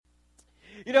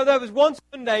You know, there was one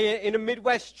Sunday in a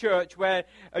Midwest church where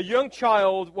a young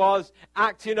child was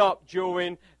acting up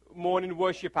during morning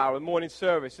worship hour, morning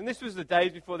service. And this was the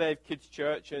days before they had kids'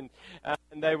 church, and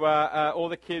they were all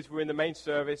the kids were in the main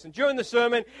service. And during the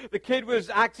sermon, the kid was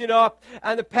acting up,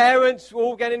 and the parents were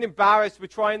all getting embarrassed, were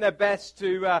trying their best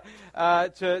to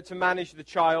manage the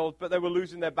child, but they were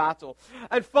losing their battle.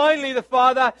 And finally, the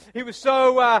father, he was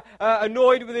so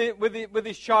annoyed with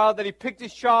his child that he picked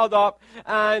his child up,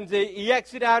 and he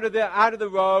exited out of the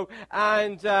row,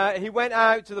 and he went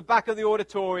out to the back of the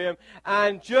auditorium.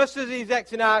 And just as he's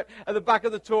exiting out at the back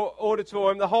of the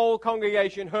auditorium, the whole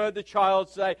congregation heard the child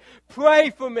say,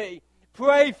 pray for me,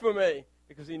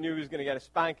 because he knew he was going to get a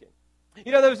spanking.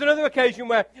 You know, there was another occasion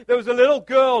where there was a little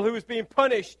girl who was being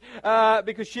punished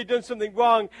because she had done something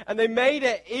wrong, and they made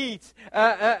her eat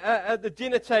at the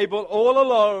dinner table all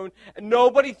alone, and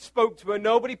nobody spoke to her,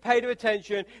 nobody paid her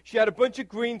attention. She had a bunch of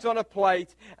greens on her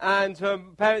plate, and her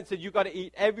parents said, you've got to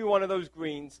eat every one of those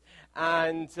greens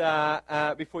and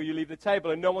before you leave the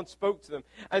table, and no one spoke to them.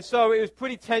 And so it was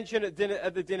pretty tension at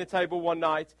the dinner table one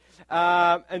night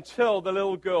until the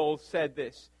little girl said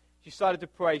this. She started to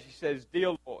pray. She says,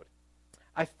 Dear Lord,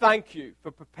 I thank you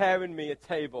for preparing me a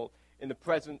table in the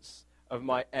presence of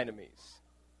my enemies.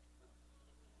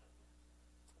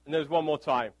 And there was one more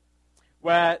time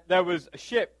where there was a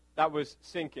ship that was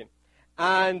sinking.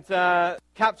 And the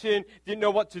captain didn't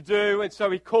know what to do, and so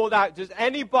he called out, does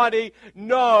anybody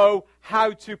know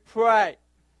how to pray?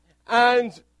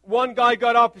 And one guy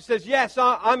got up and says, yes,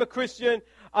 I'm a Christian.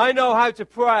 I know how to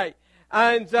pray.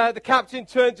 And the captain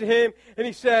turned to him and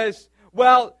he says,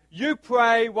 well, you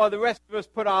pray while the rest of us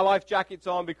put our life jackets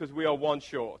on because we are one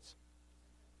short.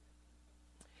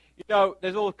 You know,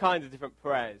 there's all kinds of different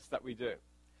prayers that we do.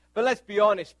 But let's be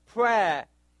honest, prayer,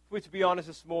 if we're to be honest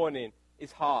this morning,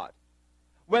 is hard.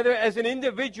 Whether as an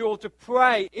individual to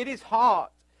pray, it is hard.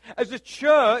 As a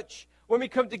church, when we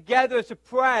come together to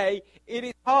pray, it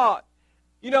is hard.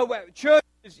 You know,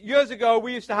 churches, years ago,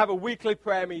 we used to have a weekly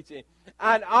prayer meeting.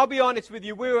 And I'll be honest with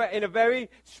you, we were in a very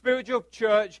spiritual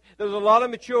church. There was a lot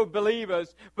of mature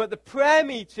believers. But the prayer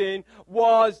meeting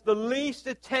was the least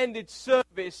attended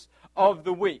service of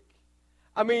the week.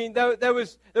 I mean, there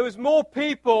was more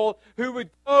people who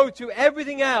would go to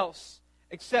everything else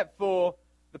except for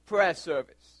the prayer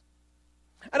service.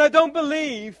 And I don't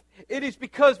believe it is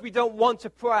because we don't want to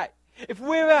pray. If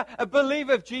we're a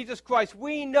believer of Jesus Christ,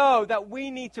 we know that we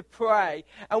need to pray,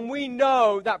 and we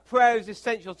know that prayer is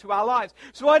essential to our lives.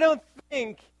 So I don't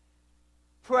think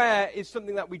prayer is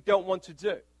something that we don't want to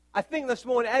do. I think this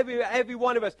morning, every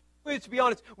one of us, to be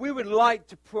honest, we would like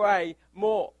to pray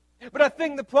more. But I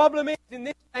think the problem is, in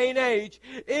this day and age,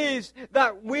 is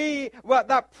that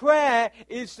that prayer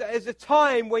is a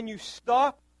time when you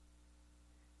stop,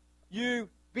 you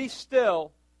be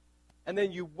still, and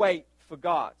then you wait for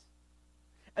God.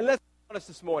 And let's be honest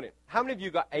this morning. How many of you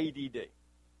got ADD?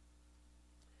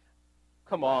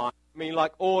 Come on. I mean,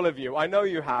 like all of you. I know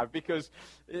you have, because,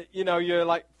 you know, you're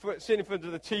like sitting in front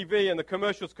of the TV and the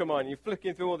commercials come on. You're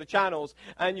flicking through all the channels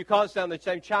and you can't stay on the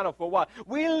same channel for a while.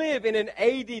 We live in an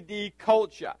ADD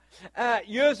culture.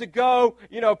 Years ago,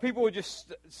 you know, people would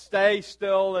just stay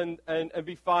still and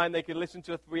be fine. They could listen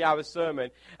to a 3-hour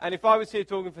sermon. And if I was here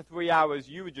talking for 3 hours,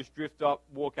 you would just drift up,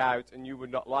 walk out, and you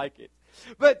would not like it.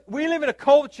 But we live in a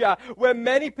culture where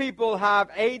many people have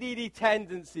ADD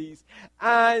tendencies,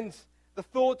 and the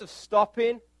thought of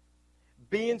stopping,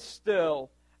 being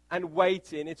still, and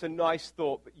waiting, it's a nice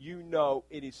thought, but you know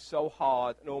it is so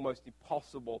hard and almost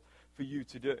impossible for you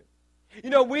to do. You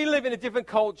know, we live in a different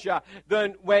culture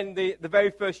than when the very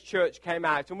first church came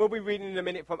out. And we'll be reading in a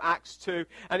minute from Acts 2,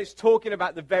 and it's talking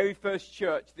about the very first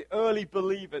church, the early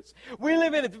believers. We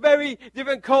live in a very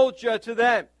different culture to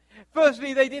them.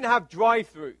 Firstly, they didn't have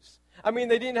drive-thrus. I mean,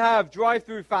 they didn't have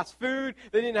drive-through fast food.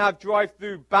 They didn't have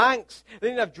drive-through banks. They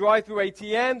didn't have drive-through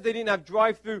ATMs. They didn't have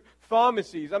drive-through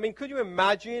pharmacies. I mean, could you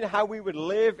imagine how we would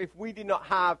live if we did not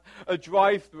have a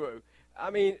drive-through? I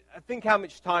mean, think how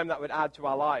much time that would add to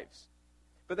our lives.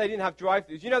 But they didn't have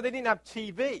drive-thrus. You know, they didn't have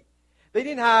TV. They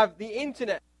didn't have the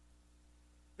internet.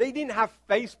 They didn't have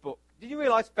Facebook. Did you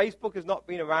realize Facebook has not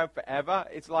been around forever?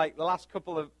 It's like the last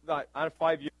couple of,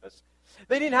 5 years.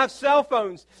 They didn't have cell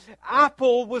phones.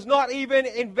 Apple was not even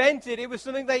invented. It was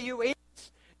something that you eat,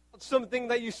 not something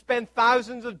that you spend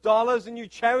thousands of dollars and you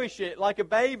cherish it like a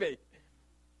baby.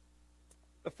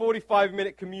 The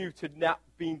 45-minute commute had not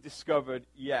been discovered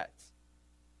yet.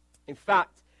 In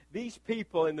fact, these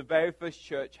people in the very first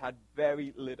church had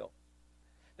very little.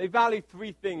 They valued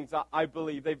 3 things, I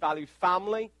believe. They valued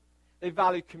family, they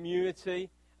valued community,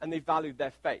 and they valued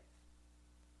their faith.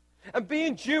 And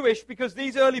being Jewish, because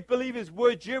these early believers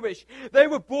were Jewish, they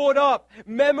were brought up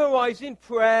memorizing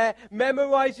prayer,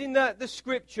 memorizing the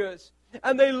scriptures,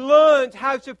 and they learned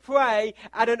how to pray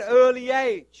at an early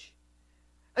age.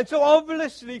 And so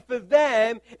obviously for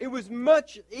them, it was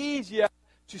much easier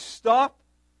to stop,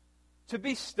 to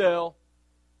be still,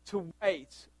 to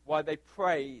wait while they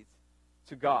prayed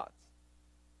to God.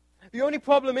 The only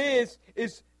problem is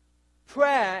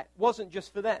prayer wasn't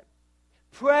just for them.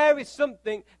 Prayer is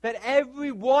something that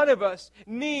every one of us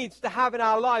needs to have in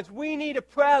our lives. We need a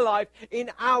prayer life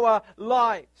in our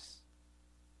lives.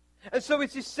 And so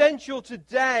it's essential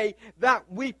today that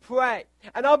we pray.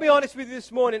 And I'll be honest with you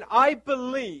this morning, I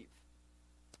believe,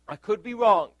 I could be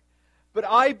wrong, but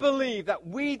I believe that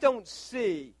we don't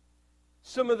see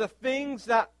some of the things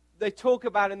that they talk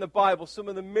about in the Bible, some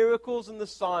of the miracles and the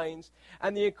signs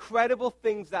and the incredible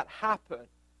things that happen,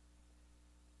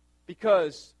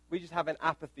 because we just have an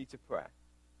apathy to prayer.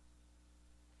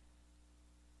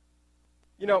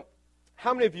 You know,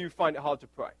 how many of you find it hard to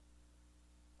pray?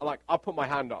 I'll put my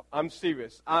hand up. I'm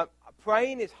serious.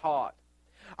 Praying is hard.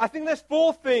 I think there's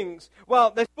four things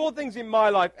in my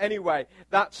life anyway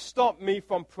that stop me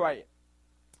from praying.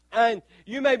 And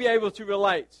you may be able to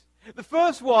relate. The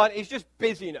first one is just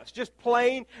busyness, just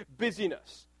plain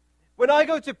busyness. When I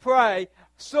go to pray,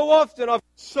 so often I've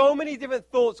so many different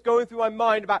thoughts going through my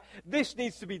mind about this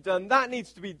needs to be done, that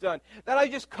needs to be done, that I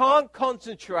just can't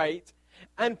concentrate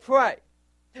and pray.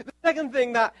 The second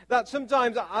thing that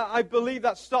sometimes I believe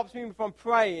that stops me from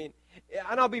praying,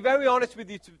 and I'll be very honest with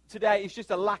you today, is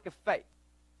just a lack of faith.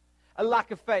 A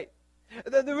lack of faith.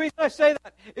 The reason I say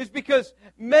that is because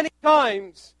many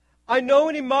times I know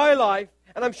in my life,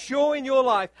 and I'm sure in your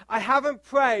life, I haven't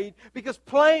prayed because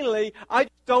plainly I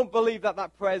just don't believe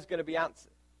that prayer is going to be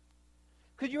answered.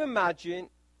 Could you imagine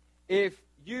if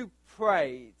you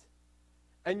prayed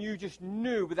and you just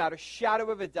knew without a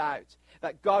shadow of a doubt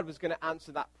that God was going to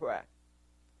answer that prayer?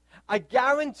 I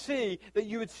guarantee that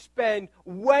you would spend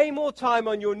way more time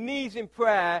on your knees in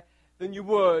prayer than you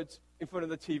would in front of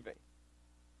the TV.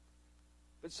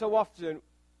 But so often,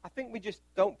 I think we just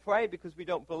don't pray because we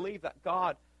don't believe that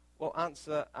God will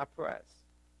answer our prayers.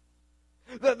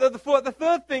 The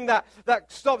third thing that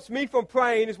stops me from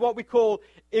praying is what we call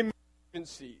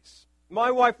emergencies. My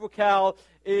wife Raquel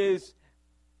is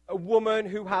a woman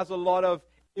who has a lot of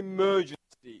emergencies.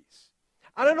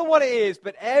 I don't know what it is,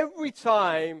 but every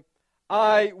time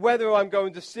whether I'm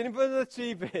going to sit in front of the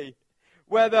TV,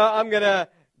 whether I'm going to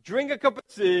drink a cup of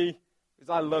tea, because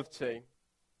I love tea,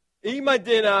 eat my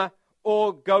dinner,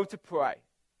 or go to pray,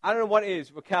 I don't know what it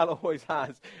is. Raquel always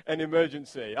has an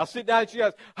emergency. I'll sit down, she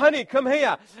goes, honey, come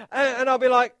here. And I'll be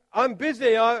like, I'm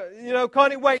busy,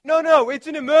 can't it wait? No, it's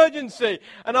an emergency.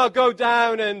 And I'll go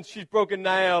down and she's broken a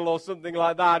nail or something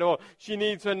like that. Or she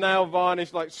needs her nail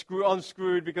varnish,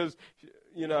 unscrewed because,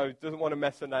 doesn't want to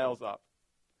mess her nails up.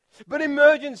 But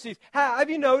emergencies, have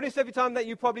you noticed every time that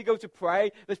you probably go to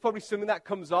pray, there's probably something that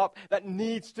comes up that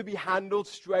needs to be handled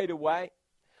straight away?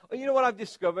 Well, you know what I've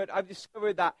discovered? I've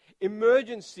discovered that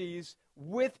emergencies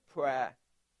with prayer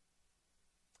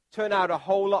turn out a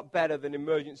whole lot better than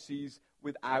emergencies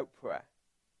without prayer.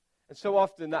 And so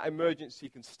often that emergency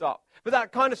can stop. But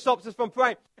that kind of stops us from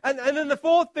praying. And then the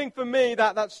fourth thing for me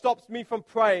that stops me from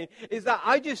praying is that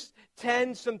I just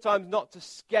tend sometimes not to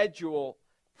schedule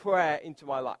prayer into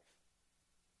my life.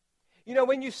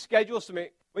 When you schedule something,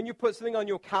 when you put something on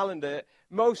your calendar,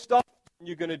 most often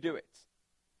you're going to do it.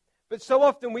 But so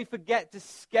often we forget to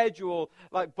schedule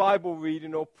like Bible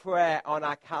reading or prayer on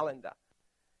our calendar.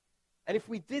 And if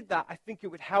we did that, I think it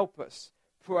would help us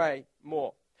pray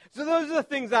more. So those are the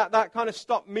things that kind of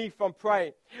stop me from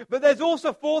praying. But there's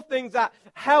also four things that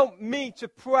help me to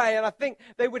pray, and I think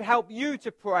they would help you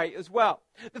to pray as well.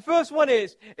 The first one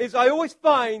is I always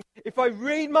find if I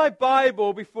read my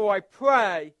Bible before I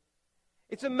pray,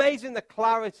 it's amazing the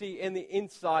clarity and the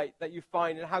insight that you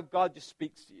find and how God just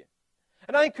speaks to you.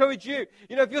 And I encourage you,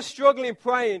 if you're struggling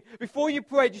praying, before you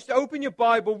pray, just open your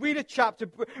Bible, read a chapter,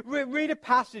 read a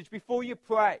passage before you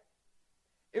pray.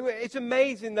 It's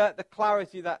amazing the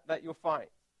clarity that you'll find.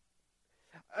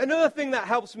 Another thing that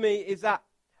helps me is that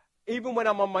even when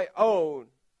I'm on my own,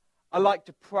 I like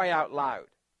to pray out loud.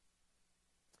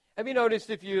 Have you noticed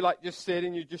if you just sit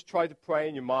and you just try to pray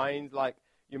in your mind,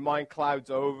 your mind clouds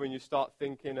over and you start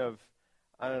thinking of,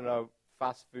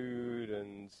 fast food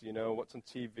and, what's on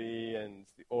TV and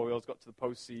the Orioles got to the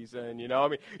postseason,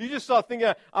 you just start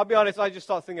thinking, I'll be honest, I just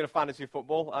start thinking of fantasy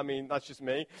football. That's just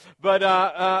me. But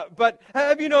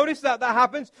have you noticed that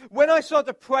happens? When I start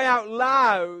to pray out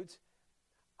loud,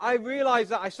 I realize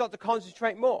that I start to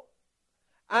concentrate more.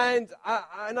 and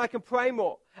I can pray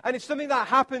more. And it's something that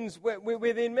happens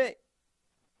within me.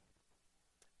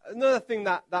 Another thing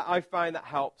that I find that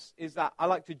helps is that I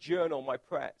like to journal my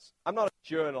prayers. I'm not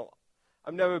a journaler.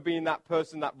 I've never been that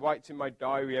person that writes in my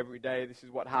diary every day, this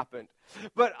is what happened.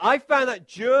 But I found that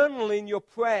journaling your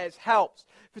prayers helps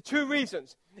for two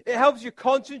reasons. It helps you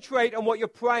concentrate on what you're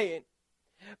praying,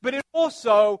 but it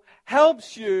also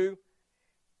helps you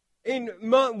in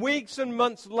weeks and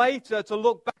months later to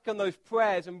look back on those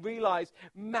prayers and realize,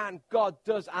 man, God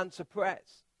does answer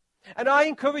prayers. And I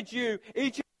encourage you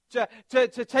each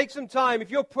to take some time,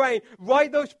 if you're praying,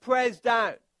 write those prayers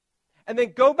down. And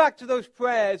then go back to those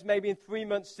prayers maybe in 3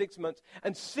 months, 6 months,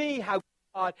 and see how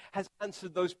God has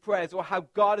answered those prayers or how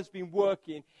God has been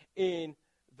working in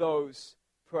those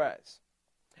prayers.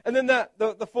 And then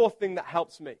the fourth thing that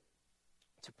helps me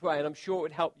to pray, and I'm sure it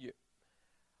would help you,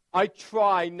 I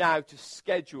try now to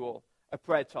schedule a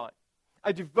prayer time.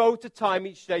 I devote a time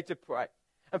each day to pray.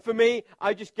 And for me,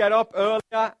 I just get up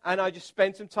earlier and I just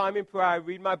spend some time in prayer. I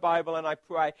read my Bible and I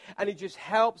pray. And it just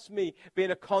helps me be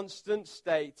in a constant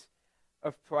state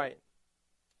of praying.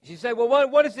 You say, well,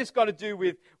 what has this got to do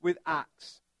with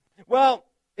Acts? Well,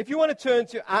 if you want to turn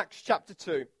to Acts chapter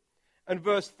 2 and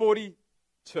verse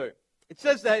 42, it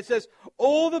says there,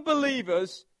 all the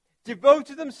believers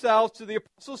devoted themselves to the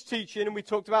apostles' teaching, and we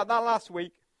talked about that last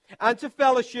week, and to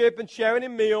fellowship and sharing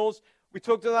in meals. We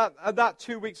talked about that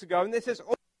 2 weeks ago. And it says,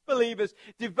 all believers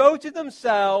devoted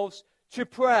themselves to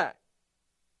prayer.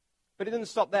 But it doesn't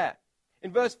stop there.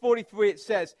 In verse 43 it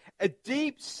says, a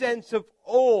deep sense of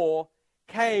awe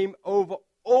came over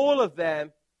all of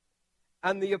them,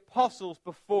 and the apostles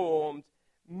performed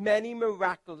many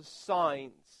miraculous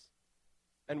signs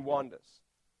and wonders.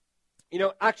 You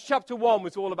know, Acts chapter 1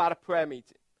 was all about a prayer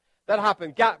meeting. That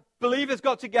happened. Believers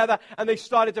got together and they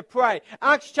started to pray.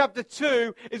 Acts chapter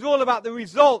 2 is all about the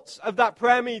results of that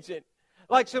prayer meeting.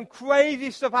 Like some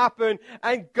crazy stuff happened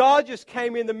and God just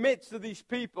came in the midst of these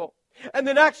people. And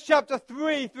then Acts chapter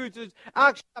 3 through to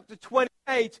Acts chapter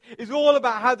 28 is all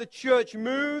about how the church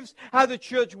moves, how the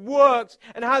church works,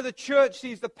 and how the church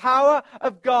sees the power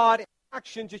of God in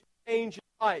action to change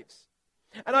lives.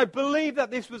 And I believe that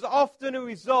this was often a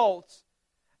result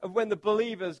of when the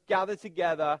believers gathered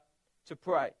together to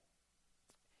pray.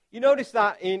 You notice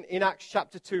that in Acts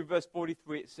chapter 2, verse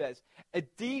 43, it says, a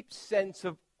deep sense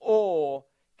of awe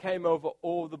came over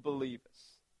all the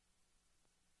believers.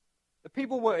 The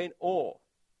people were in awe.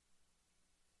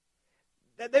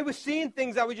 They were seeing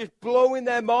things that were just blowing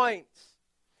their minds.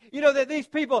 You know, that these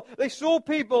people, they saw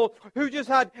people who just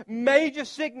had major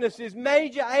sicknesses,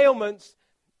 major ailments,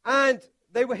 and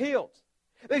they were healed.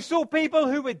 They saw people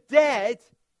who were dead,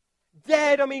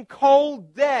 I mean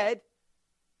cold dead,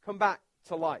 come back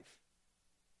to life.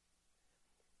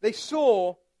 They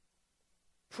saw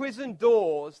prison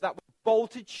doors that were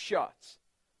bolted shut,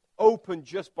 open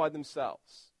just by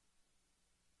themselves.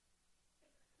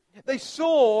 They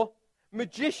saw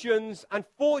magicians and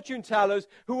fortune tellers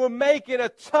who were making a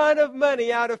ton of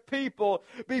money out of people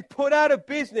be put out of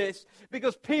business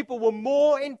because people were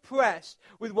more impressed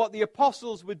with what the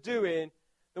apostles were doing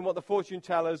than what the fortune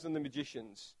tellers and the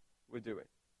magicians were doing.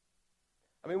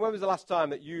 I mean, when was the last time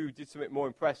that you did something more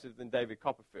impressive than David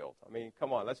Copperfield? I mean,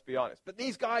 come on, let's be honest. But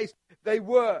these guys, they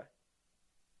were.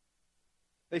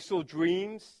 They saw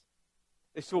dreams.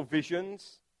 They saw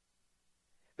visions.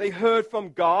 They heard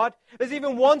from God. There's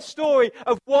even one story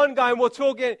of one guy, and we'll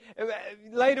talk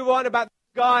later on about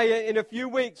this guy in a few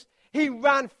weeks. He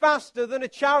ran faster than a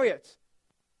chariot.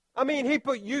 I mean, he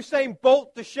put Usain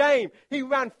Bolt to shame. He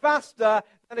ran faster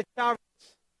than a chariot.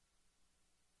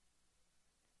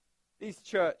 These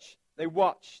church, they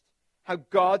watched how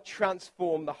God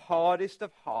transformed the hardest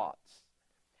of hearts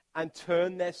and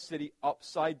turned their city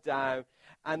upside down.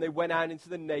 And they went out into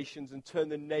the nations and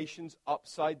turned the nations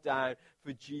upside down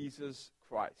for Jesus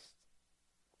Christ.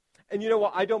 And you know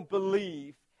what? I don't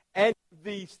believe any of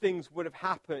these things would have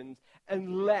happened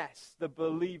unless the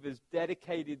believers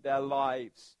dedicated their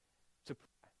lives to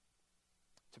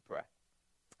prayer.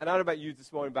 And I don't know about you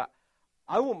this morning, but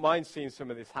I wouldn't mind seeing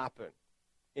some of this happen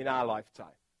in our lifetime.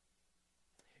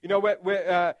 You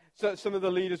know, so some of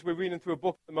the leaders, we're reading through a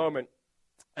book at the moment,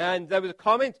 and there was a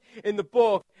comment in the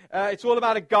book. It's all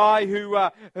about a guy who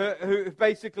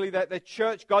basically, their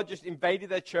church, God just invaded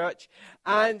their church.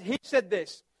 And he said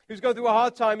this. He was going through a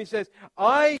hard time. He says,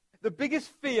 the biggest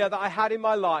fear that I had in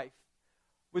my life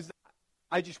was that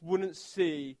I just wouldn't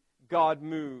see God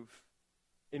move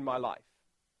in my life.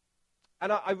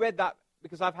 And I read that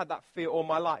because I've had that fear all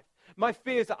my life. My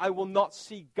fear is that I will not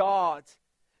see God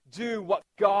do what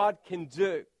God can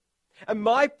do. And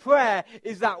my prayer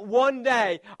is that one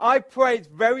day, I pray it's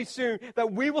very soon,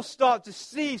 that we will start to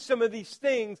see some of these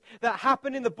things that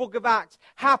happen in the book of Acts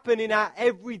happen in our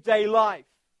everyday life.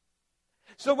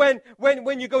 So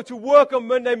when you go to work on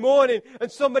Monday morning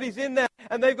and somebody's in there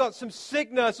and they've got some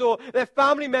sickness or their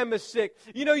family member's sick,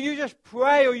 you just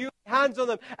pray or you lay hands on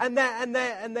them and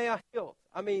they are healed.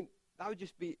 I mean, that would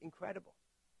just be incredible.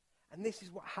 And this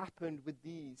is what happened with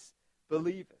these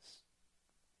believers.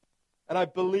 And I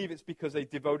believe it's because they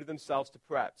devoted themselves to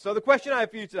prayer. So the question I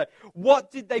have for you today,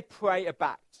 what did they pray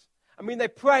about? I mean, they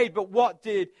prayed, but what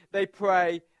did they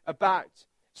pray about?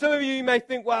 Some of you may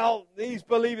think, well, these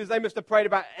believers, they must have prayed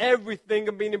about everything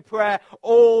and been in prayer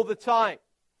all the time.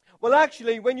 Well,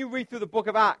 actually, when you read through the book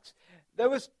of Acts, there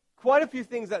was quite a few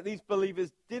things that these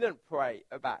believers didn't pray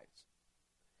about.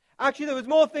 Actually, there was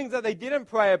more things that they didn't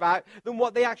pray about than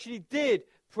what they actually did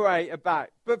pray about.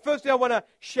 But firstly, I want to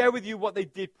share with you what they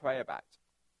did pray about.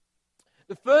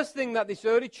 The first thing that this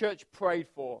early church prayed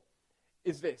for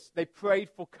is this. They prayed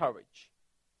for courage.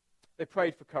 They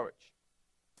prayed for courage.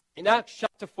 In Acts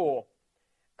chapter 4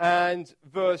 and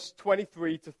verse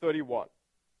 23 to 31, it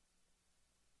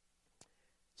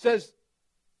says,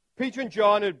 Peter and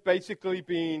John had basically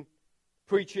been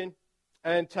preaching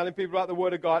and telling people about the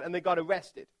Word of God, and they got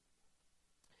arrested.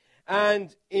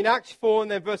 And in Acts 4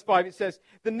 and then verse 5, it says,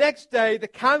 the next day the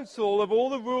council of all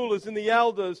the rulers and the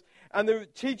elders and the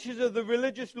teachers of the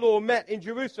religious law met in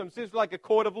Jerusalem. So this was like a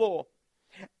court of law.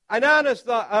 And Annas,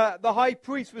 the high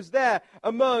priest, was there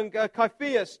among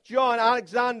Caiaphas, John,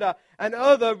 Alexander, and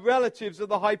other relatives of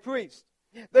the high priest.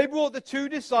 They brought the two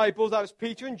disciples, that was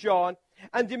Peter and John,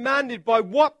 and demanded, by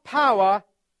what power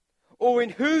or in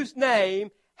whose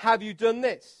name have you done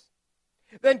this?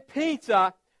 Then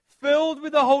Peter, filled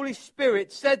with the Holy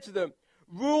Spirit, said to them,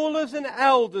 rulers and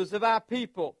elders of our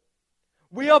people,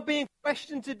 we are being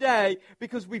questioned today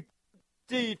because we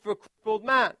deed for a crippled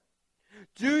man.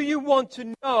 Do you want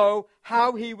to know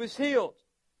how he was healed?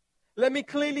 Let me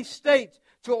clearly state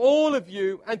to all of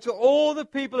you and to all the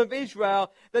people of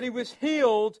Israel that he was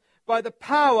healed by the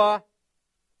powerful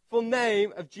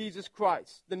name of Jesus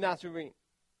Christ, the Nazarene.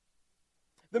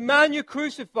 The man you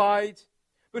crucified,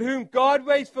 but whom God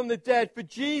raised from the dead, for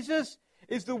Jesus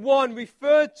is the one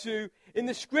referred to in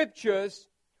the Scriptures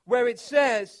where it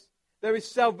says there is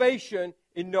salvation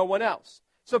in no one else.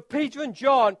 So Peter and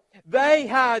John, they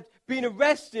had been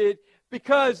arrested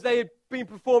because they had been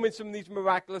performing some of these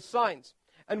miraculous signs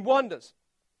and wonders.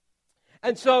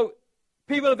 And so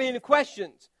people are being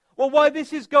questioned. Well, why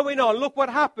this is going on? Look what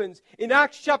happens in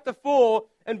Acts chapter 4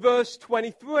 and verse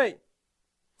 23.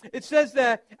 It says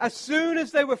there, as soon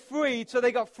as they were freed, so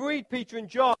they got freed, Peter and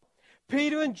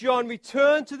John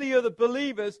returned to the other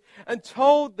believers and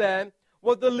told them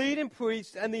what the leading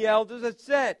priests and the elders had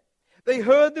said. They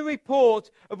heard the report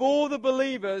of all the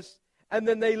believers, and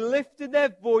then they lifted their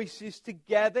voices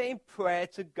together in prayer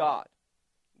to God.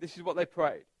 This is what they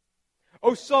prayed.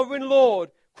 O sovereign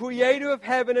Lord, creator of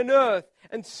heaven and earth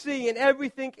and sea and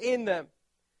everything in them,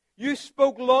 you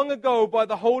spoke long ago by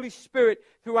the Holy Spirit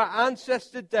through our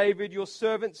ancestor David, your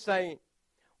servant, saying,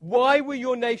 why were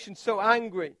your nation so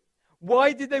angry?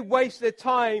 Why did they waste their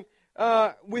time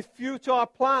with futile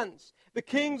plans? The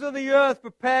kings of the earth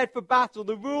prepared for battle.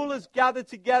 The rulers gathered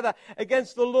together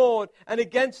against the Lord and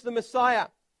against the Messiah.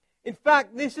 In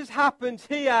fact, this has happened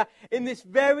here in this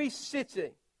very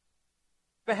city.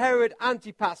 For Herod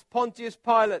Antipas, Pontius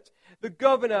Pilate, the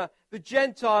governor, the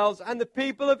Gentiles, and the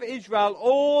people of Israel,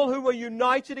 all who were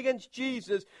united against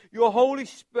Jesus, your holy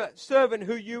servant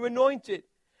who you anointed.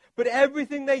 But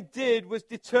everything they did was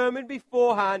determined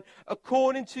beforehand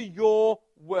according to your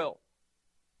will.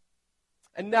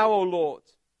 And now, O Lord,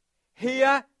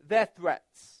 hear their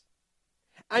threats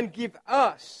and give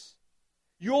us,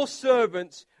 your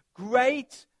servants,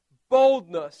 great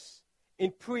boldness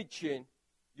in preaching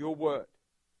your word.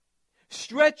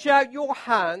 Stretch out your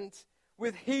hand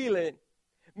with healing.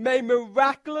 May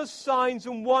miraculous signs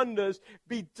and wonders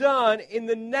be done in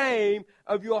the name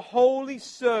of your holy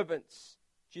servants,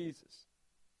 Jesus.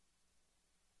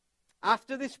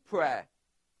 After this prayer,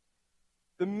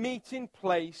 the meeting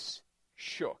place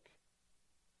shook,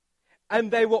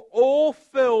 and they were all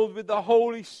filled with the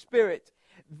Holy Spirit.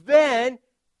 Then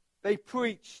they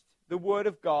preached the word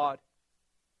of God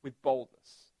with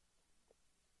boldness.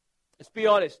 Let's be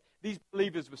honest, these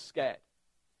believers were scared.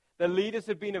 Their leaders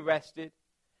had been arrested,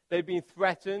 they'd been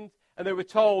threatened, and they were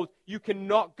told, you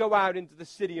cannot go out into the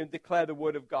city and declare the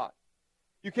word of God.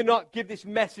 You cannot give this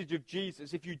message of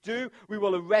Jesus. If you do, we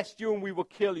will arrest you and we will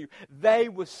kill you. They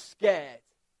were scared.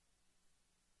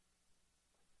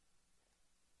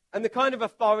 And the kind of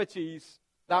authorities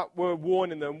that were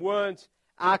warning them weren't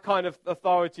our kind of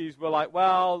authorities were like,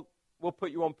 well, we'll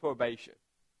put you on probation.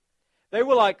 They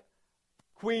were like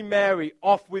Queen Mary,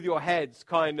 off with your heads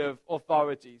kind of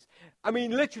authorities. I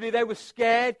mean, literally, they were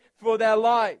scared for their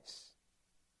lives.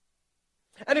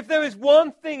 And if there is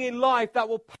one thing in life that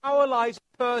will paralyze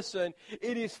a person,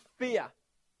 it is fear.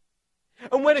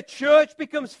 And when a church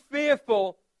becomes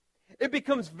fearful, it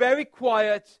becomes very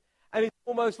quiet, and it's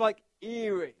almost like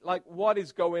eerie, like what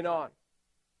is going on?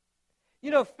 You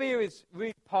know, fear is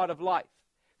really part of life.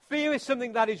 Fear is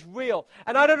something that is real.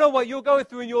 And I don't know what you're going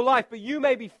through in your life, but you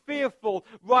may be fearful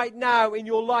right now in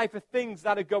your life of things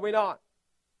that are going on.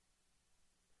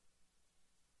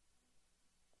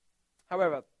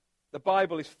 However, the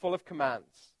Bible is full of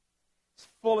commands. It's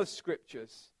full of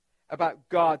scriptures about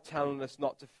God telling us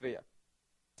not to fear.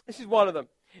 This is one of them.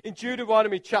 In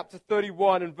Deuteronomy chapter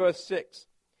 31 and verse 6,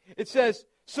 it says,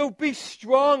 "So be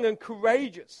strong and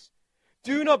courageous.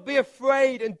 Do not be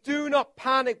afraid and do not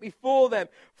panic before them.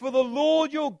 For the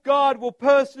Lord your God will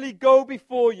personally go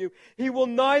before you. He will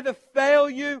neither fail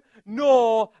you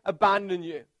nor abandon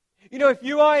you." You know, if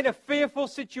you are in a fearful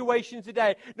situation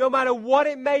today, no matter what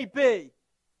it may be,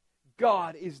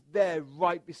 God is there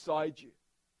right beside you.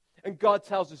 And God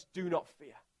tells us, do not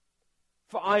fear,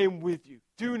 for I am with you.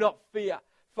 Do not fear,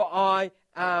 for I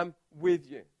am with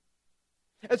you.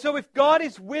 And so if God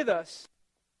is with us,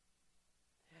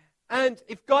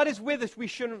 we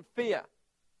shouldn't fear.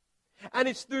 And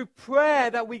it's through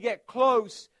prayer that we get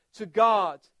close to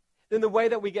God. Then the way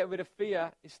that we get rid of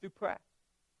fear is through prayer.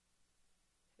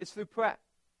 It's through prayer.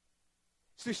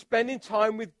 It's through spending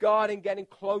time with God and getting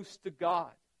close to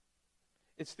God.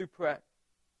 It's through prayer.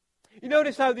 You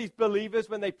notice how these believers,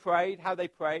 when they prayed, how they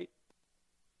prayed?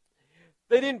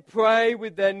 They didn't pray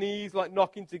with their knees like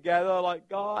knocking together, like,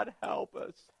 God, help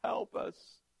us, help us.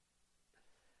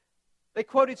 They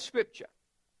quoted Scripture.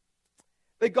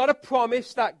 They got a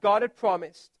promise that God had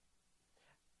promised,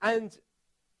 and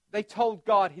they told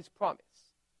God His promise.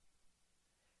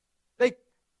 They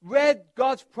read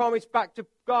God's promise back to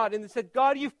God, and they said,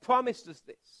 God, you've promised us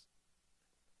this.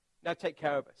 Now take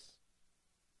care of us.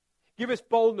 Give us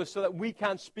boldness so that we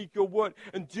can speak your word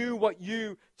and do what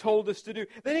you told us to do.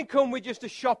 They didn't come with just a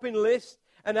shopping list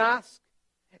and ask.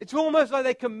 It's almost like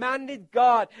they commanded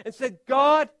God and said,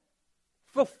 God,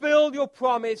 fulfill your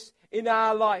promise in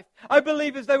our life. I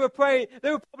believe as they were praying, they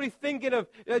were probably thinking of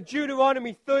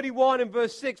Deuteronomy 31 and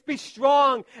verse 6. Be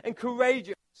strong and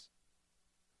courageous.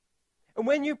 And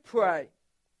when you pray,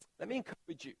 let me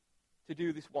encourage you to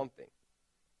do this one thing.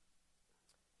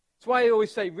 That's why I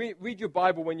always say, read your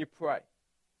Bible when you pray.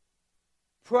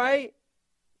 Pray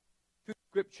through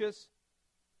Scriptures.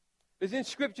 Because in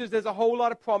Scriptures, there's a whole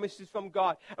lot of promises from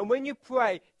God. And when you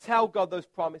pray, tell God those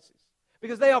promises.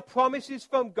 Because they are promises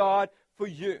from God for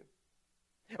you.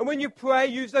 And when you pray,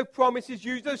 use those promises,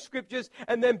 use those Scriptures,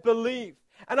 and then believe.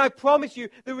 And I promise you,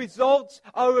 the results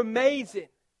are amazing.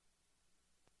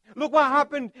 Look what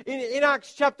happened in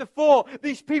Acts chapter 4.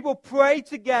 These people prayed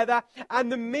together, and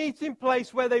the meeting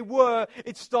place where they were,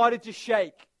 it started to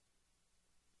shake.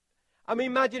 I mean,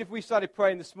 imagine if we started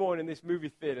praying this morning, this movie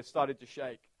theater started to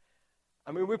shake.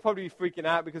 I mean, we'd probably be freaking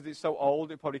out because it's so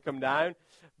old, it'd probably come down.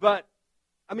 But,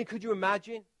 I mean, could you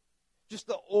imagine just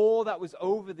the awe that was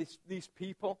over these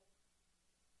people?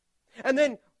 And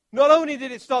then, not only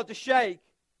did it start to shake,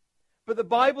 but the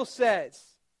Bible says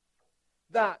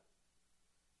that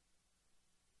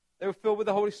they were filled with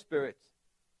the Holy Spirit.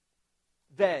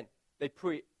 Then they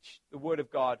preached the Word of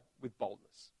God with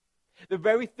boldness. The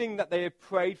very thing that they had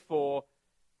prayed for,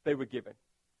 they were given.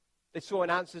 They saw an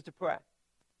answer to prayer.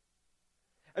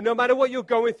 And no matter what you're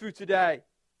going through today,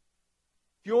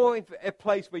 if you're in a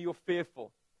place where you're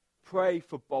fearful, pray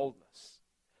for boldness.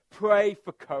 Pray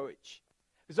for courage.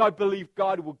 Because I believe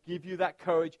God will give you that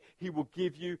courage. He will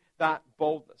give you that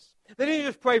boldness. They didn't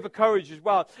just pray for courage as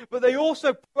well, but they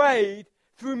also prayed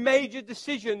through major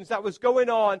decisions that was going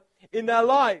on in their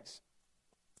lives.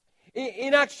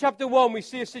 In Acts chapter 1, we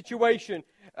see a situation.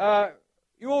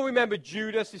 You all remember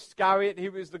Judas Iscariot. He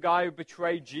was the guy who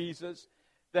betrayed Jesus.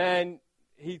 Then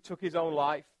he took his own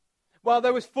life. Well,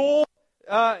 there was 4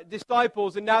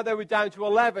 disciples, and now they were down to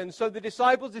 11. So the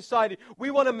disciples decided,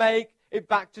 we want to make it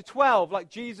back to 12,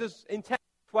 like Jesus intended,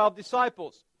 12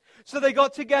 disciples. So they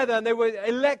got together, and they were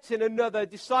electing another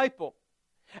disciple.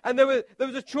 And there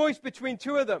was a choice between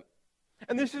 2 of them.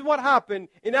 And this is what happened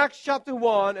in Acts chapter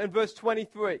 1 and verse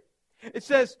 23. It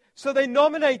says, so they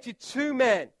nominated 2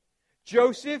 men,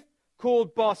 Joseph,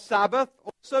 called Barsabbath,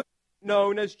 also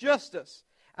known as Justus,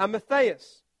 and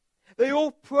Matthias. They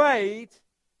all prayed,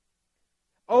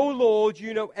 O Lord,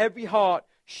 you know every heart.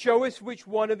 Show us which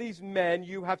one of these men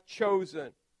you have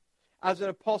chosen as an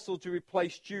apostle to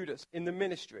replace Judas in the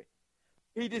ministry.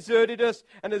 He deserted us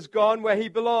and has gone where he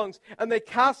belongs. And they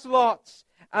cast lots,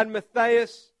 and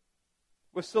Matthias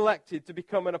was selected to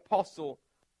become an apostle,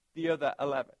 the other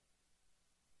 11.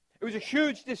 It was a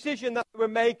huge decision that they were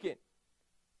making.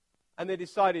 And they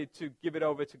decided to give it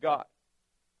over to God.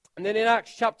 And then in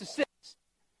Acts chapter 6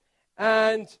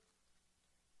 and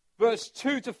verse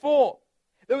 2 to 4,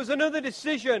 there was another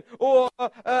decision or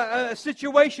a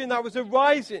situation that was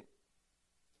arising.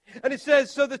 And it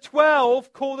says, so the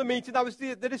 12 called a meeting, that was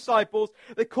the disciples,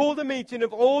 they called a meeting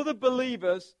of all the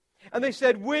believers, and they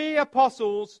said, we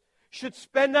apostles should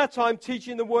spend our time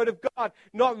teaching the word of God,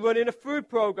 not running a food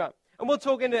program. And we'll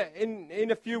talk in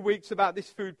a few weeks about this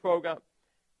food program.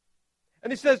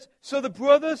 And it says, so the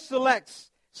brothers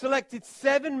selected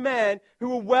 7 men who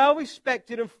were well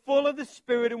respected and full of the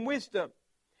Spirit and wisdom.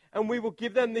 And we will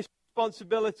give them this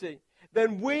responsibility.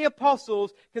 Then we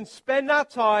apostles can spend our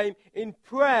time in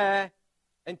prayer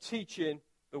and teaching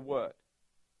the word.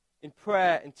 In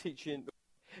prayer and teaching the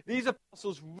word. These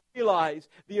apostles realized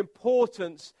the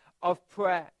importance of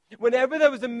prayer. Whenever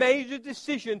there was a major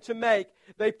decision to make,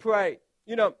 they prayed.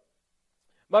 You know,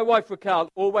 my wife Raquel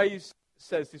always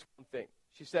says this one thing.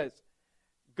 She says,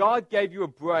 God gave you a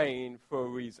brain for a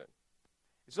reason.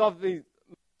 It's often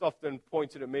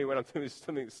pointed at me when I'm doing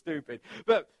something stupid.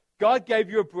 But God gave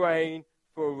you a brain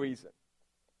for a reason.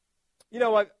 You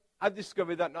know, I've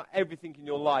discovered that not everything in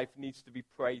your life needs to be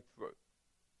prayed through.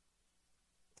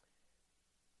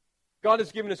 God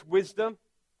has given us wisdom.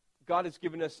 God has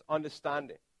given us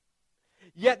understanding.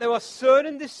 Yet there are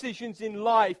certain decisions in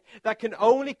life that can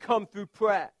only come through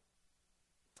prayer.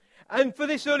 And for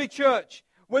this early church,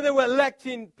 when they were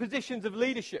electing positions of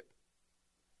leadership,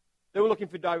 they were looking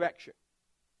for direction.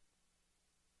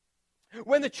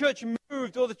 When the church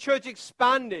moved or the church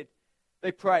expanded,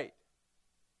 they prayed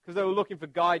because they were looking for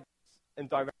guidance and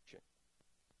direction.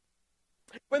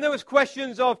 When there was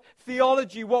questions of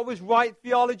theology, what was right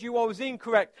theology, what was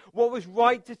incorrect, what was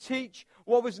right to teach,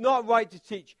 what was not right to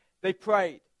teach, they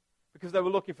prayed because they were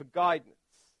looking for guidance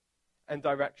and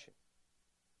direction.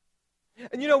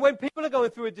 And you know, when people are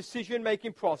going through a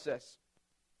decision-making process,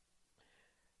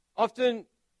 often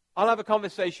I'll have a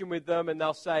conversation with them and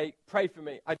they'll say, pray for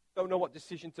me. I don't know what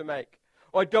decision to make,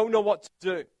 or I don't know what to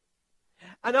do.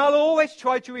 And I'll always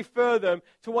try to refer them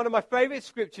to one of my favorite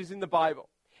scriptures in the Bible.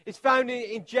 It's found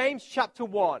in James chapter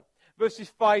 1,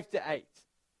 verses 5 to 8.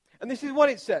 And this is what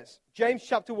it says. James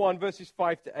chapter 1, verses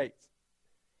 5 to 8.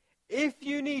 If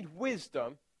you need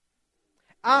wisdom,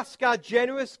 ask our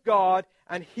generous God,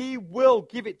 and he will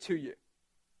give it to you. It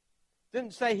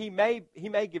doesn't say he may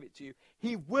give it to you.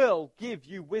 He will give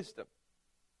you wisdom.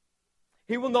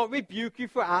 He will not rebuke you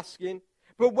for asking,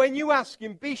 but when you ask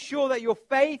him, be sure that your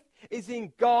faith is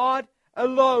in God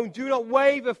alone. Do not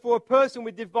waver, for a person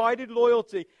with divided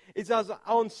loyalty is as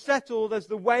unsettled as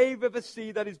the wave of a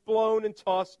sea that is blown and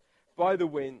tossed by the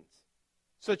winds.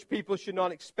 Such people should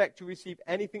not expect to receive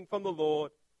anything from the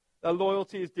Lord. Their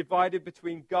loyalty is divided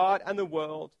between God and the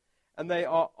world, and they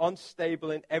are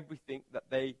unstable in everything that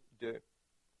they do.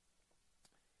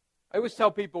 I always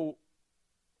tell people,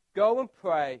 go and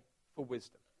pray for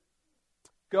wisdom.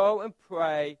 Go and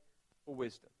pray for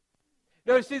wisdom.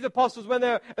 Notice these apostles, when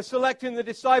they're selecting the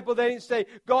disciple, they didn't say,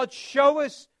 God, show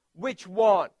us which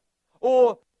one,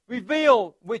 or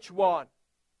reveal which one.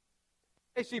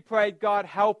 They basically prayed, God,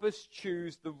 help us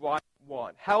choose the right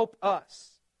one. Help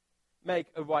us make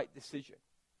a right decision.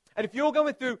 And if you're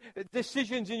going through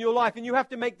decisions in your life, and you have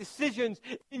to make decisions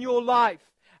in your life,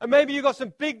 and maybe you've got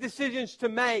some big decisions to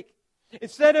make,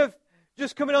 instead of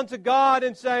just coming on to God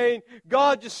and saying,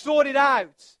 God, just sort it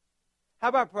out, how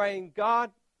about praying,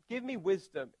 God, give me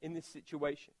wisdom in this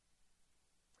situation?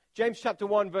 James chapter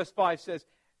 1, verse 5 says,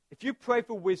 if you pray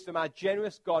for wisdom, our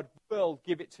generous God will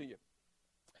give it to you.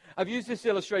 I've used this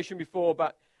illustration before,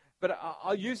 but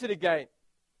I'll use it again.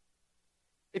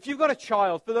 If you've got a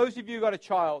child, for those of you who've got a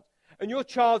child, and your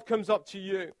child comes up to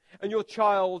you, and your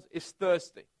child is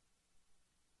thirsty,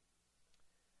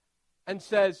 and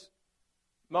says,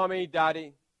 Mommy,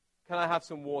 Daddy, can I have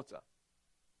some water?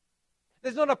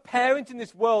 There's not a parent in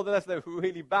this world, unless they're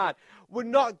really bad, would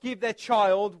not give their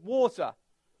child water.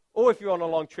 Or if you're on a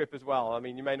long trip as well, I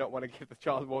mean, you may not want to give the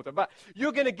child water, but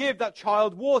you're going to give that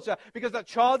child water because that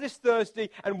child is thirsty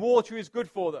and water is good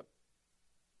for them.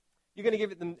 You're going to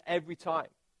give it them every time.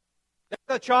 If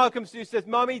that child comes to you and says,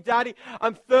 Mommy, Daddy,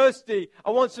 I'm thirsty,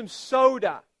 I want some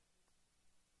soda.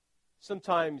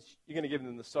 Sometimes you're going to give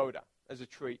them the soda as a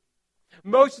treat.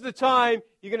 Most of the time,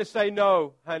 you're going to say,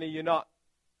 no, honey, you're not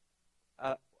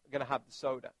going to have the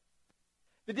soda.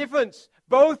 The difference,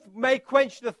 both may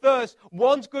quench the thirst.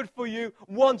 One's good for you,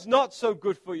 one's not so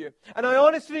good for you. And I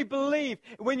honestly believe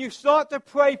when you start to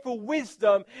pray for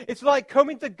wisdom, it's like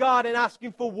coming to God and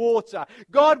asking for water.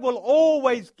 God will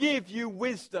always give you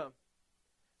wisdom.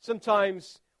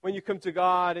 Sometimes when you come to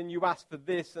God and you ask for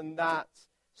this and that,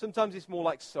 sometimes it's more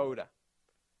like soda.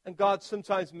 And God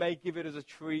sometimes may give it as a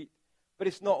treat, but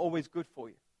it's not always good for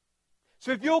you. So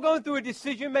if you're going through a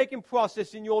decision-making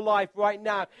process in your life right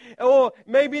now, or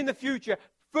maybe in the future,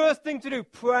 first thing to do,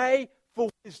 pray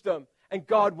for wisdom, and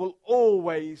God will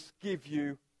always give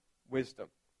you wisdom.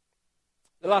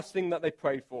 The last thing that they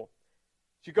prayed for,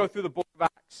 as you go through the book of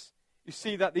Acts, you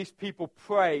see that these people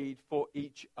prayed for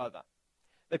each other.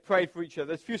 They prayed for each other.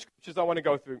 There's a few scriptures I want to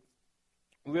go through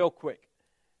real quick.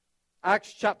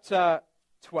 Acts chapter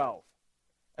 12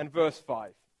 and verse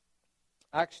 5.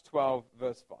 Acts 12,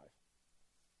 verse 5.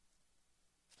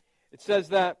 It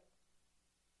says,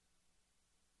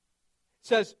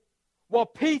 while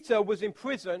Peter was in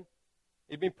prison,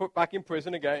 he'd been put back in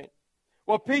prison again.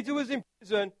 While Peter was in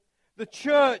prison, the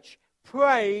church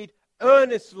prayed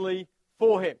earnestly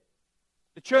for him.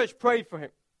 The church prayed for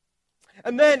him.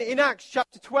 And then in Acts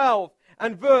chapter 12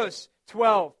 and verse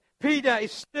 12, Peter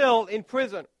is still in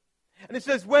prison. And it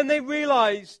says, when they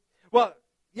realized,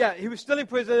 he was still in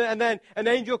prison, and then an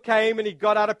angel came and he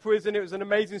got out of prison. It was an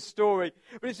amazing story.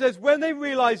 But it says, when they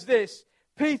realized this,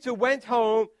 Peter went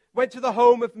to the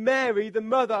home of Mary, the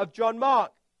mother of John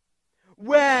Mark,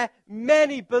 where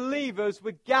many believers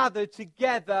were gathered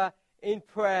together in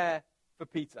prayer for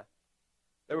Peter.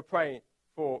 They were praying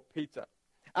for Peter.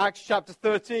 Acts chapter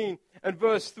 13 and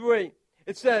verse 3,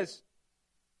 it says,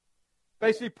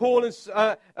 basically Paul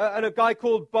and a guy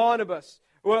called Barnabas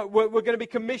we're going to be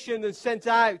commissioned and sent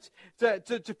out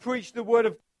to preach the word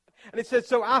of God. And it says,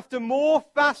 so after more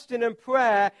fasting and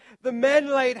prayer, the men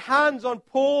laid hands on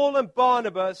Paul and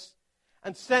Barnabas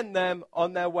and sent them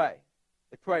on their way.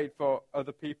 They prayed for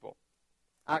other people.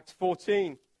 Acts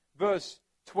 14, verse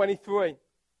 23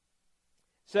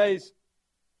 says,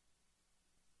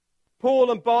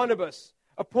 Paul and Barnabas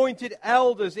appointed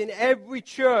elders in every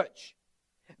church.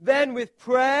 Then with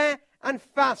prayer and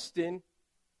fasting,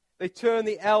 they turned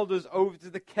the elders over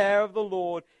to the care of the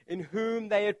Lord in whom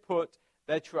they had put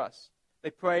their trust.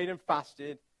 They prayed and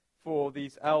fasted for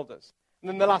these elders. And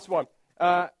then the last one,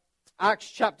 Acts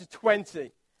chapter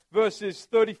 20, verses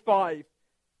 35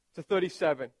 to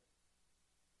 37.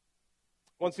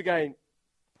 Once again,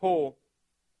 Paul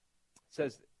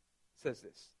says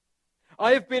this.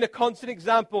 I have been a constant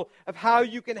example of how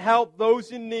you can help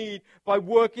those in need by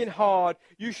working hard.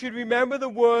 You should remember the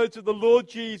words of the Lord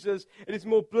Jesus. It is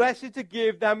more blessed to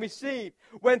give than receive.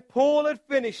 When Paul had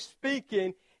finished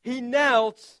speaking, he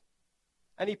knelt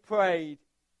and he prayed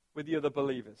with the other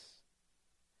believers.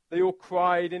 They all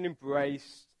cried and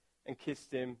embraced and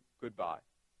kissed him goodbye.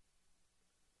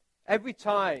 Every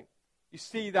time you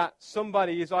see that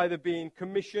somebody is either being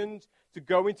commissioned to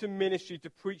go into ministry to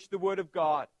preach the word of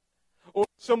God, or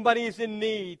somebody is in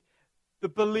need, the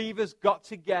believers got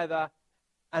together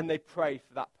and they prayed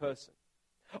for that person.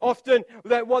 Often,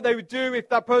 what they would do, if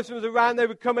that person was around, they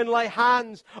would come and lay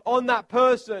hands on that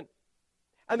person.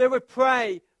 And they would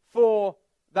pray for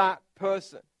that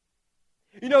person.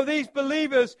 You know, these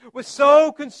believers were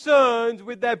so concerned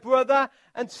with their brother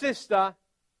and sister,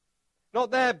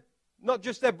 not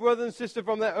just their brother and sister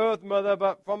from their earth mother,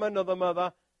 but from another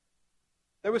mother.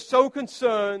 They were so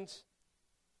concerned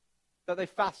that they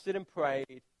fasted and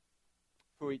prayed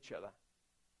for each other.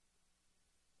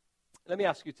 Let me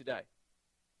ask you today,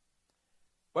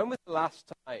 when was the last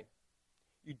time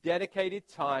you dedicated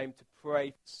time to pray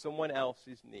for someone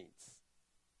else's needs?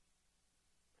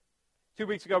 2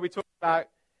 weeks ago we talked about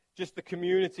just the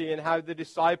community and how the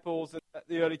disciples and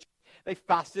the early church, they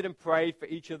fasted and prayed for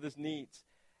each other's needs.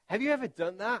 Have you ever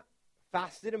done that?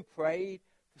 Fasted and prayed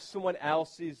for someone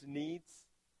else's needs?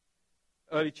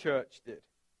 Early church did.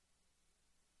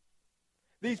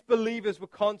 These believers were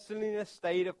constantly in a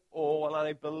state of awe, and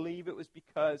I believe it was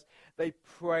because they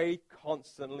prayed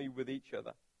constantly with each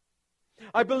other.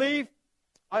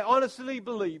 I honestly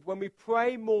believe when we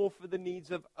pray more for the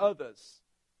needs of others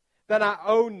than our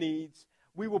own needs,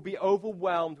 we will be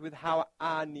overwhelmed with how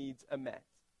our needs are met.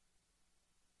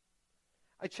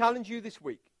 I challenge you this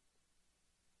week.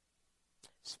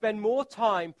 Spend more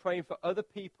time praying for other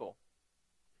people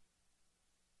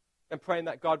than praying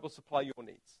that God will supply your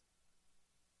needs.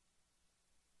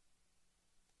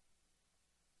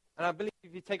 And I believe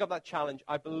if you take up that challenge,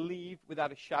 I believe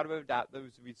without a shadow of a doubt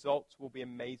those results will be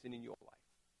amazing in your life.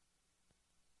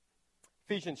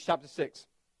 Ephesians chapter 6,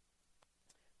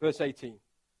 verse 18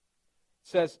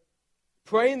 says,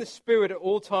 pray in the Spirit at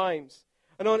all times,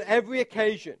 and on every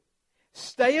occasion,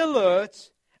 stay alert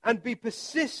and be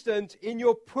persistent in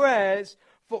your prayers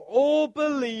for all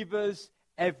believers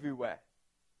everywhere.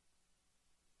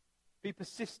 Be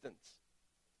persistent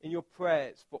in your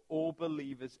prayers for all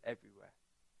believers everywhere.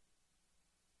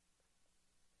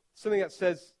 Something that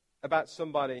says about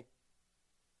somebody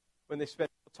when they spend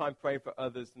more time praying for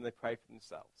others than they pray for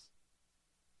themselves.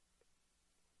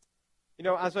 You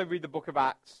know, as I read the book of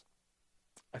Acts,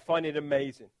 I find it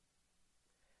amazing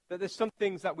that there's some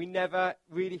things that we never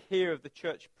really hear of the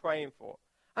church praying for.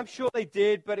 I'm sure they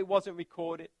did, but it wasn't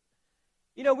recorded.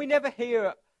 You know, we never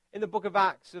hear in the book of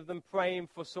Acts of them praying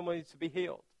for someone to be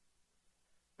healed.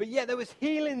 But yet there was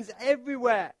healings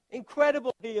everywhere,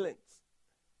 incredible healings.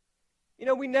 You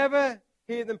know, we never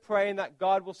hear them praying that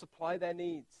God will supply their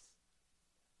needs.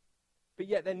 But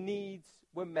yet their needs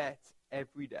were met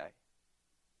every day.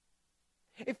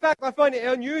 In fact, I find it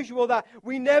unusual that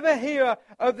we never hear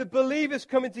of the believers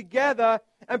coming together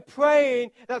and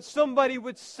praying that somebody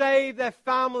would save their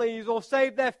families or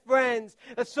save their friends,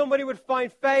 that somebody would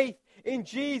find faith in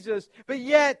Jesus. But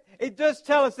yet, it does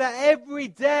tell us that every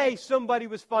day somebody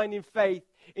was finding faith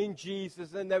in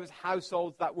Jesus and there was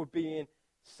households that were being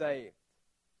saved.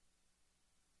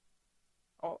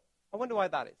 Oh, I wonder why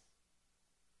that is.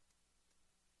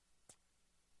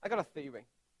 I got a theory.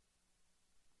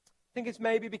 I think it's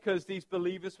maybe because these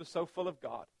believers were so full of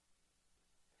God,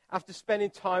 after spending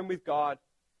time with God,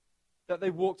 that they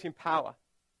walked in power.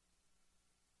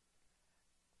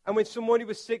 And when somebody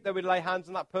was sick, they would lay hands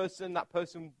on that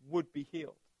person would be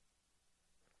healed.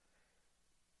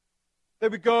 They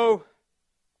would go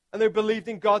and they believed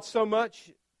in God so much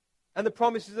and the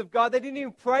promises of God, they didn't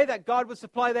even pray that God would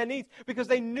supply their needs because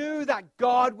they knew that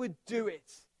God would do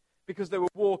it because they were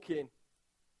walking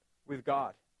with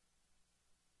God.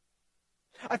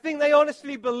 I think they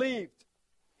honestly believed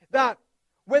that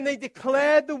when they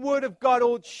declared the word of God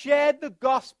or shared the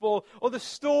gospel or the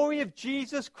story of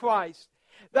Jesus Christ,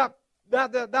 that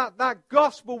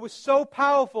gospel was so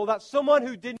powerful that someone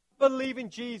who did not believe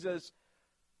in Jesus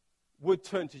would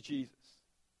turn to Jesus.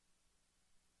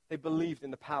 They believed in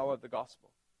the power of the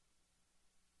gospel.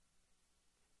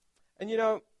 And you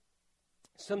know,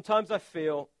 sometimes I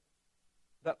feel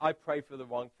that I pray for the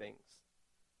wrong things.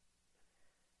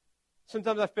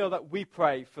 Sometimes I feel that we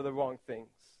pray for the wrong things.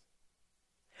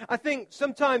 I think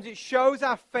sometimes it shows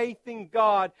our faith in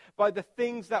God by the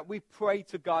things that we pray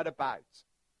to God about.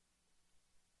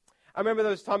 I remember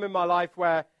there was a time in my life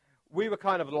where we were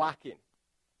kind of lacking.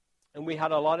 And we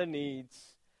had a lot of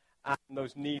needs, and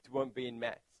those needs weren't being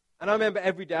met. And I remember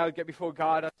every day I would get before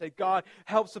God, I'd say, God,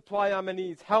 help supply my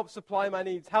needs, help supply my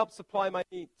needs, help supply my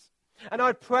needs. And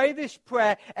I'd pray this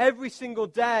prayer every single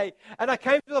day. And I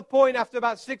came to the point after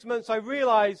about 6 months, I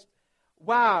realized,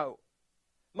 wow,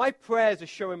 my prayers are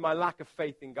showing my lack of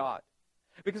faith in God.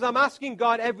 Because I'm asking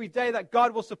God every day that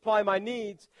God will supply my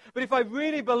needs. But if I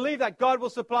really believe that God will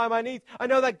supply my needs, I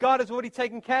know that God has already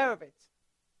taken care of it.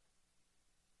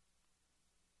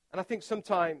 And I think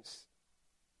sometimes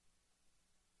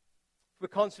we're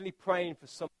constantly praying for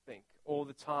something all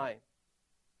the time.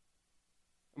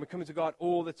 And we're coming to God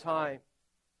all the time.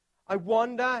 I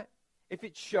wonder if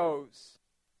it shows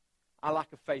our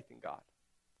lack of faith in God.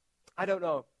 I don't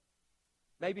know.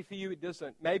 Maybe for you it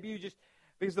doesn't. Maybe you just,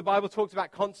 because the Bible talks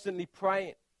about constantly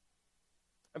praying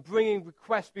and bringing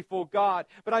requests before God.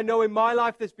 But I know in my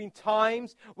life there's been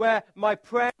times where my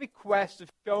prayer requests have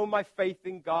shown my faith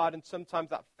in God, and sometimes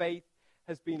that faith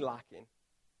has been lacking.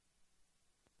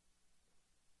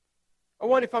 I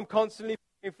wonder if I'm constantly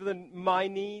praying for my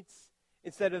needs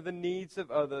instead of the needs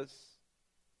of others.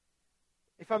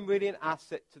 If I'm really an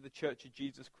asset to the Church of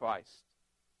Jesus Christ.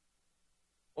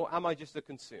 Or am I just a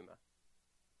consumer?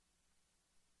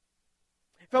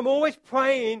 If I'm always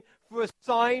praying for a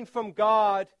sign from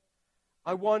God,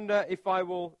 I wonder if I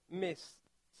will miss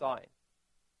sign.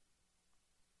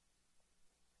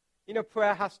 You know,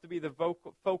 prayer has to be the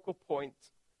focal point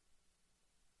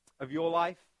of your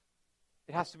life.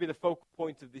 It has to be the focal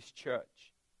point of this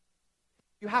church.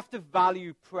 You have to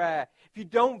value prayer. If you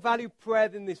don't value prayer,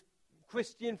 then this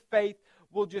Christian faith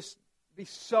will just be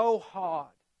so hard.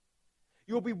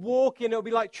 You'll be walking, it'll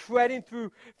be like treading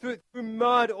through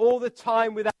mud all the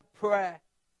time without prayer.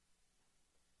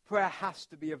 Prayer has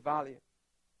to be a value.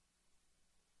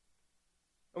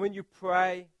 And when you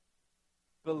pray,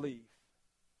 believe.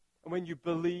 And when you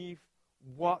believe,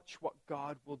 watch what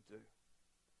God will do.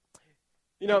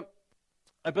 You know,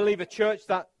 I believe a church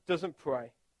that doesn't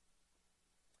pray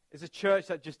is a church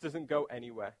that just doesn't go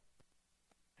anywhere.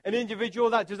 An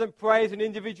individual that doesn't pray is an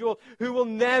individual who will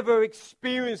never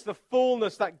experience the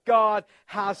fullness that God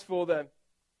has for them.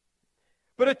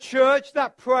 But a church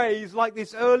that prays like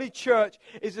this early church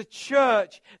is a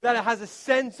church that has a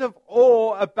sense of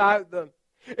awe about them.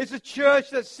 It's a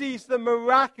church that sees the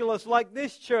miraculous like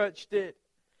this church did.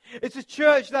 It's a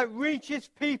church that reaches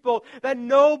people that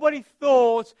nobody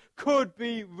thought could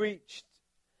be reached.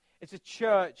 It's a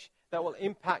church that will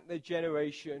impact their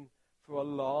generation for a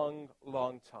long,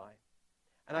 long time.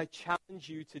 And I challenge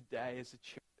you today as a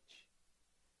church,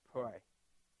 pray.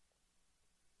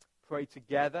 Pray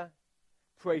together.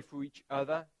 Pray for each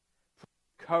other. Pray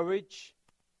for courage.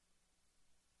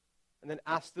 And then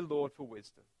ask the Lord for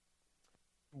wisdom.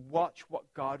 Watch what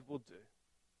God will do.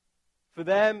 For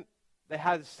them, they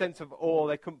had a sense of awe.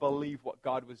 They couldn't believe what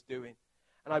God was doing.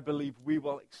 And I believe we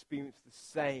will experience the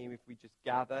same if we just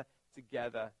gather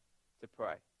together to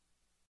pray.